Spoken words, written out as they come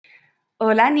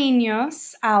Hola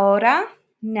niños, ahora,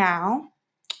 now,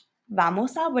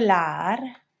 vamos a hablar,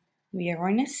 we are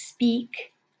going to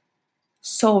speak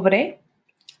sobre,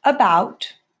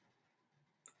 about,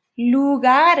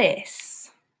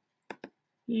 lugares.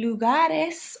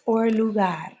 Lugares or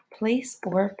lugar, place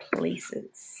or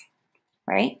places,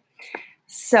 right?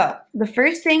 So, the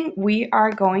first thing we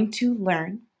are going to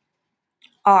learn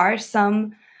are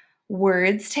some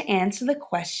words to answer the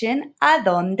question, ¿A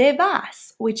dónde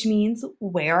vas? Which means,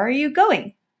 where are you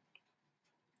going?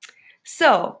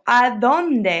 So, ¿a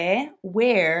dónde,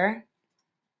 where,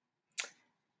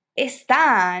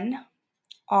 están,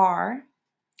 are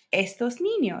estos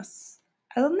niños?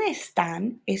 ¿A dónde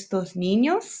están estos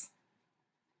niños?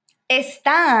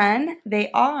 Están, they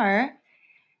are,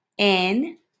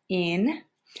 in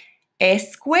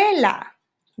escuela,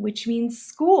 which means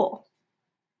school.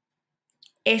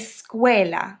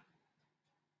 Escuela.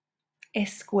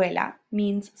 Escuela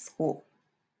means school.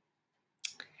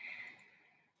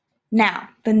 Now,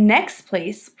 the next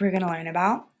place we're going to learn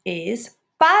about is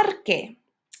parque,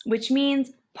 which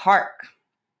means park.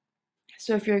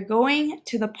 So if you're going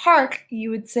to the park, you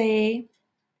would say,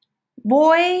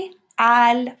 voy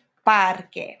al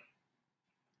parque.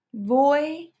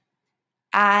 Voy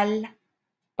al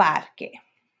parque.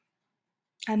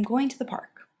 I'm going to the park.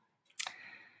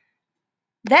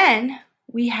 Then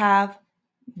we have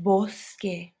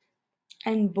bosque,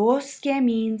 and bosque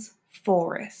means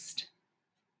forest.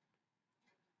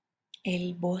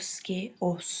 El bosque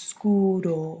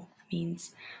oscuro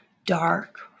means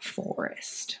dark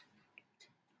forest.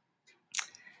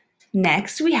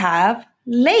 Next we have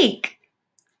lake.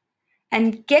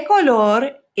 And ¿qué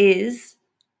color is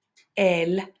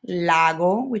el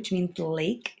lago, which means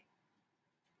lake?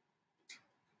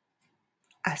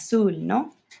 Azul,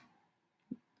 no?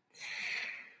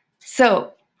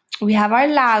 So, we have our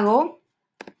lago,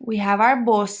 we have our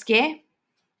bosque,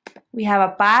 we have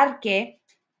a parque,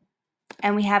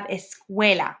 and we have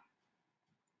escuela.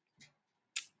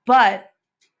 But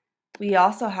we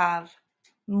also have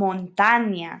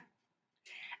montaña.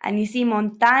 And you see,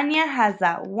 montaña has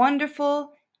that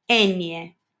wonderful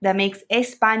ñ that makes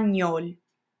español.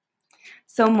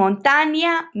 So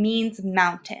montaña means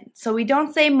mountain. So we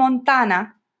don't say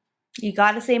montana. You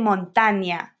got to say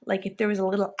montaña, like if there was a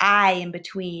little I in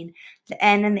between the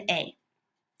N and the A.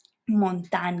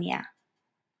 Montaña.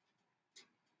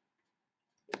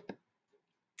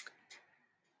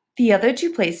 The other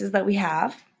two places that we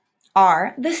have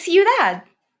are the ciudad.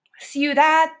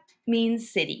 Ciudad means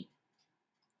city.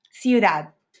 Ciudad.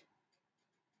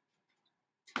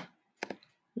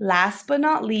 Last but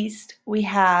not least, we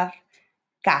have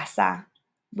casa,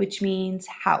 which means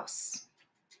house.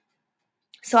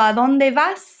 So, ¿a dónde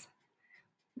vas?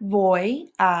 Voy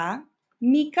a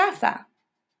mi casa.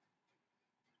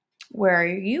 Where are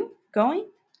you going?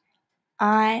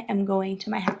 I am going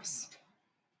to my house.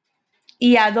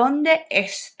 ¿Y a dónde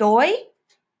estoy?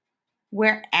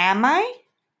 Where am I?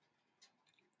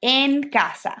 En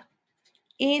casa.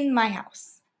 In my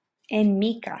house. En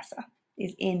mi casa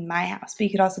is in my house. But you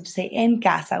could also just say en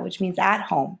casa, which means at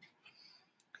home.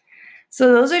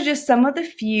 So those are just some of the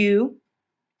few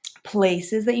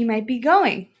places that you might be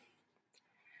going.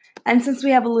 And since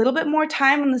we have a little bit more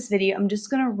time on this video, I'm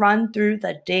just going to run through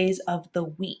the days of the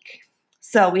week.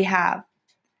 So we have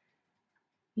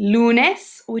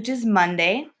lunes, which is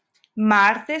Monday,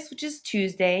 martes, which is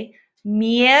Tuesday,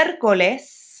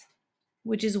 miércoles,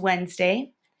 which is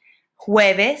Wednesday,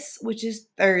 jueves, which is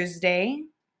Thursday,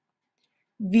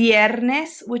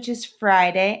 viernes, which is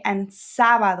Friday, and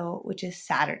sábado, which is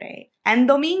Saturday, and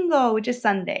domingo, which is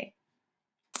Sunday.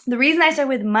 The reason I start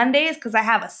with Monday is because I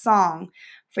have a song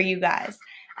for you guys,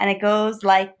 and it goes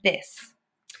like this.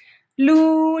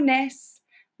 Lunes,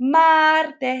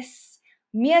 martes,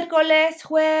 miércoles,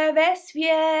 jueves,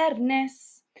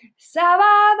 viernes,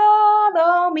 sábado,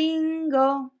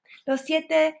 domingo, los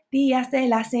 7 días de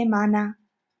la semana,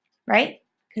 right?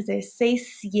 Because there's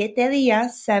 7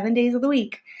 días, 7 days of the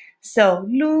week. So,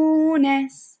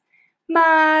 lunes,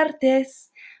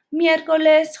 martes,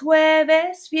 miércoles,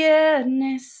 jueves,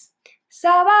 viernes,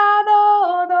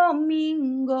 sábado,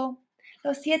 domingo,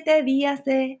 los 7 días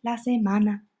de la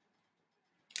semana.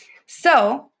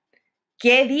 So,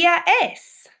 ¿qué día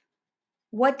es?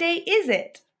 What day is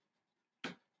it?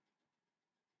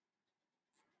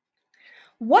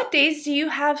 What days do you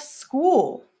have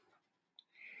school?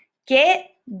 ¿Qué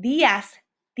días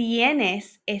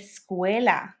tienes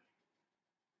escuela?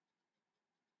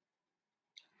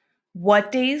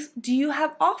 What days do you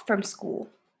have off from school?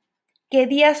 ¿Qué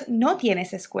días no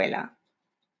tienes escuela?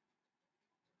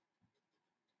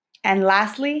 And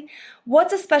lastly,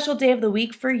 what's a special day of the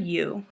week for you?